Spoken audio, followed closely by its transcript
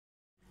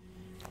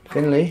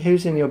Finley,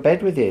 who's in your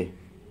bed with you?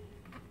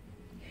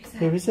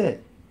 Who is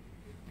it?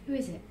 Who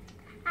is it?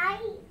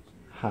 Harley.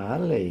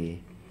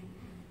 Harley.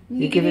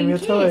 You give him your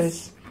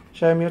toys.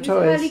 Show him your Is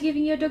toys. Harley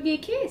giving your doggy a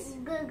kiss?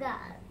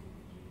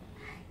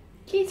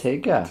 Kiss.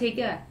 Tigger.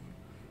 Tigger.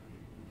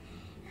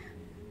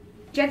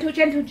 Gentle,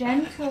 gentle,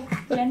 gentle,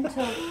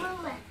 gentle.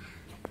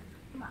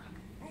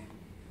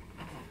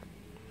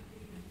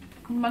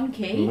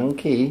 Monkey.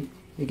 Monkey.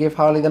 You give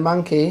Harley the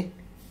monkey.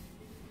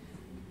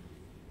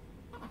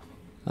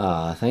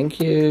 Ah, thank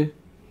you.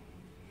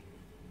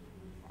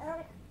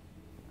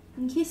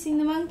 I'm kissing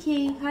the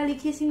monkey. Harley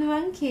kissing the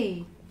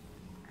monkey.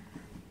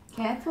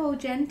 Careful,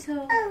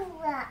 gentle.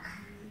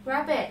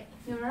 Rabbit.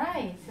 You're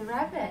right. It's a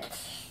rabbit.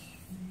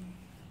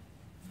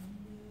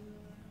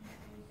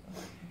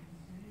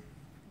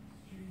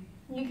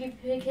 You give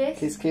her a kiss.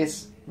 Kiss,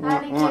 kiss.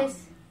 Harley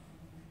kiss.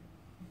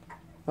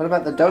 What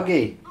about the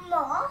doggy?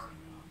 More.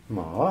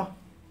 More?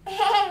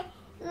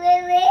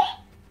 Really?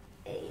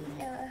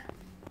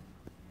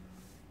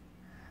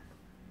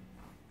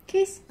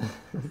 Kiss.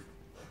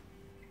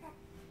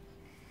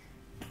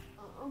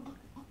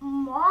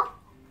 More.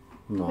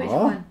 More? Which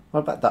one? What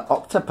about the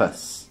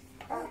octopus?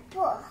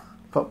 Purple.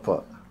 Put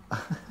put.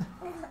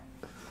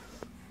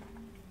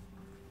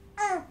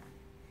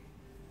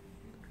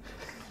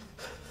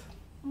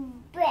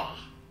 Bear.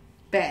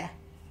 Bear.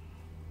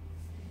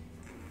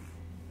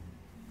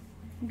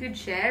 Good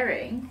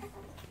sharing.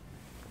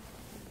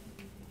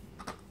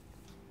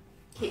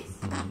 Kiss.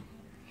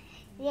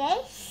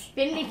 Yes.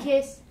 Finley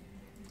kiss.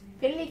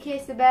 Finley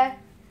kiss the bear.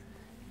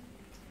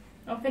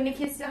 Oh, Finley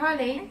kiss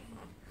Harley.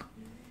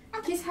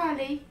 Kiss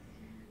Harley.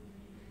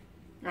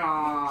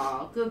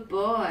 Oh, good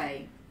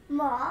boy.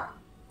 More.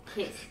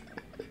 Kiss.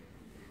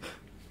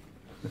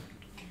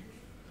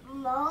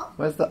 More.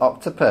 Where's the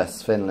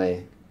octopus,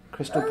 Finley?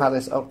 Crystal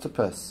Palace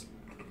octopus.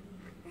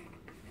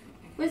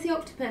 Where's the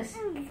octopus?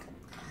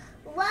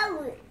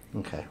 Wow.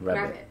 Okay,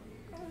 rabbit. Rabbit.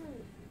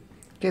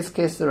 Kiss,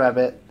 kiss the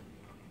rabbit.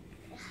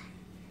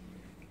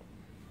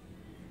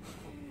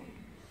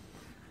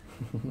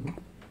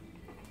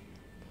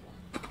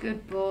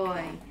 Good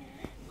boy.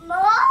 More.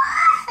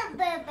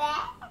 Bear.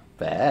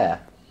 Bear.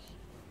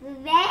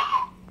 Bear.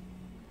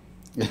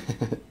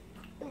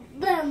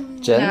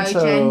 Boom.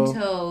 Gentle. No,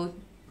 gentle.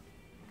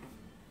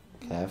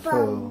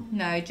 Careful.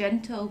 No,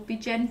 gentle. Be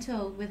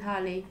gentle with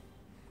Harley.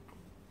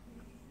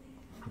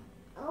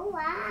 Oh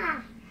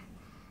wow.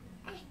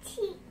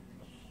 Achoo.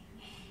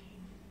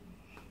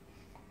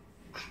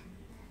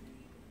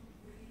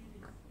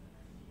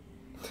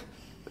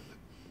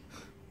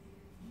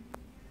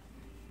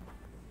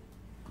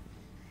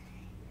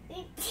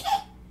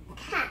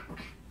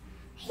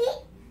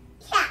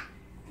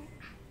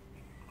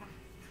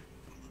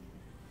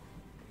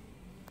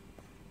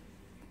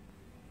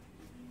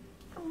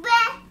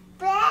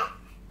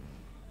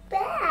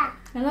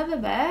 Another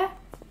bear.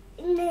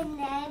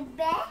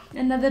 Bear.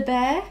 Another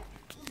bear.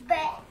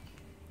 Bear.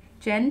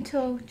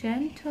 Gentle,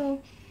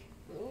 gentle.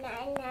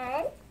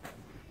 Bear.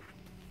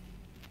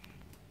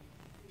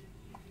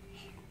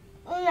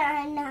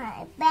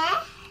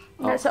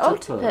 That's an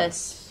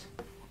octopus.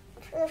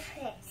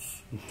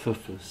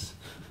 Octopus.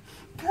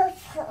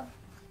 Purple.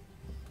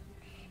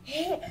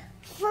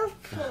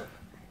 Purple.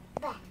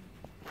 Bear.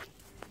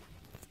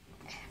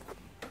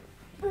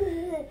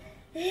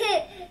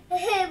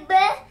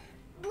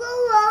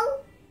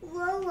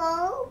 Whoa,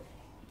 whoa,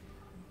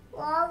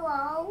 whoa,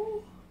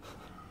 whoa,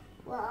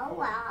 whoa,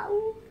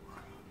 whoa.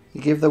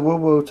 You give the woo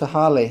woo to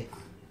Harley.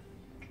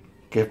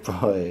 Good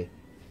boy.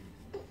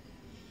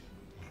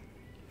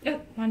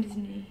 Oh, mind his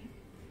knee.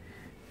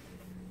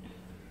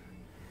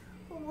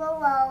 Whoa,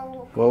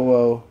 whoa, Whoa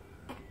whoa.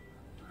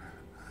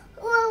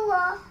 whoa,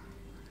 whoa,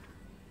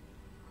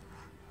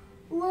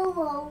 whoa,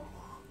 whoa.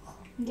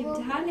 Give it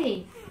to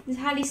Harley. Is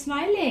Harley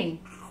smiling?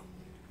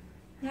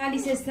 Harley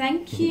says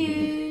thank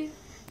you.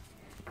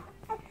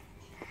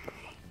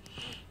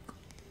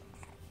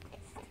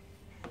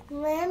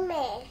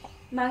 Mommy.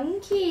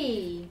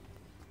 Monkey.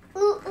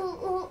 Ooh, ooh,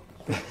 ooh.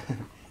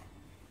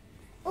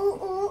 Ooh,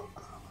 ooh.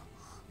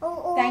 Ooh,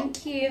 ooh.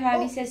 Thank you.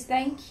 Harley says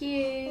thank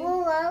you.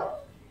 Whoa, whoa.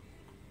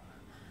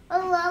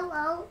 Oh, whoa,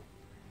 whoa.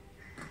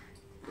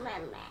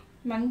 Mama.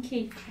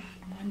 Monkey.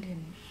 Mind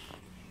him.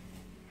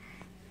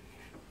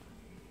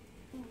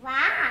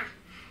 Wow.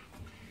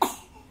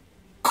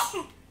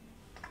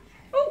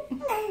 Oh,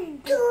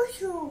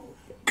 Tutu.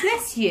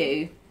 bless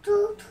you.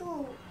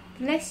 Tutu.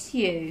 Bless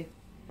you.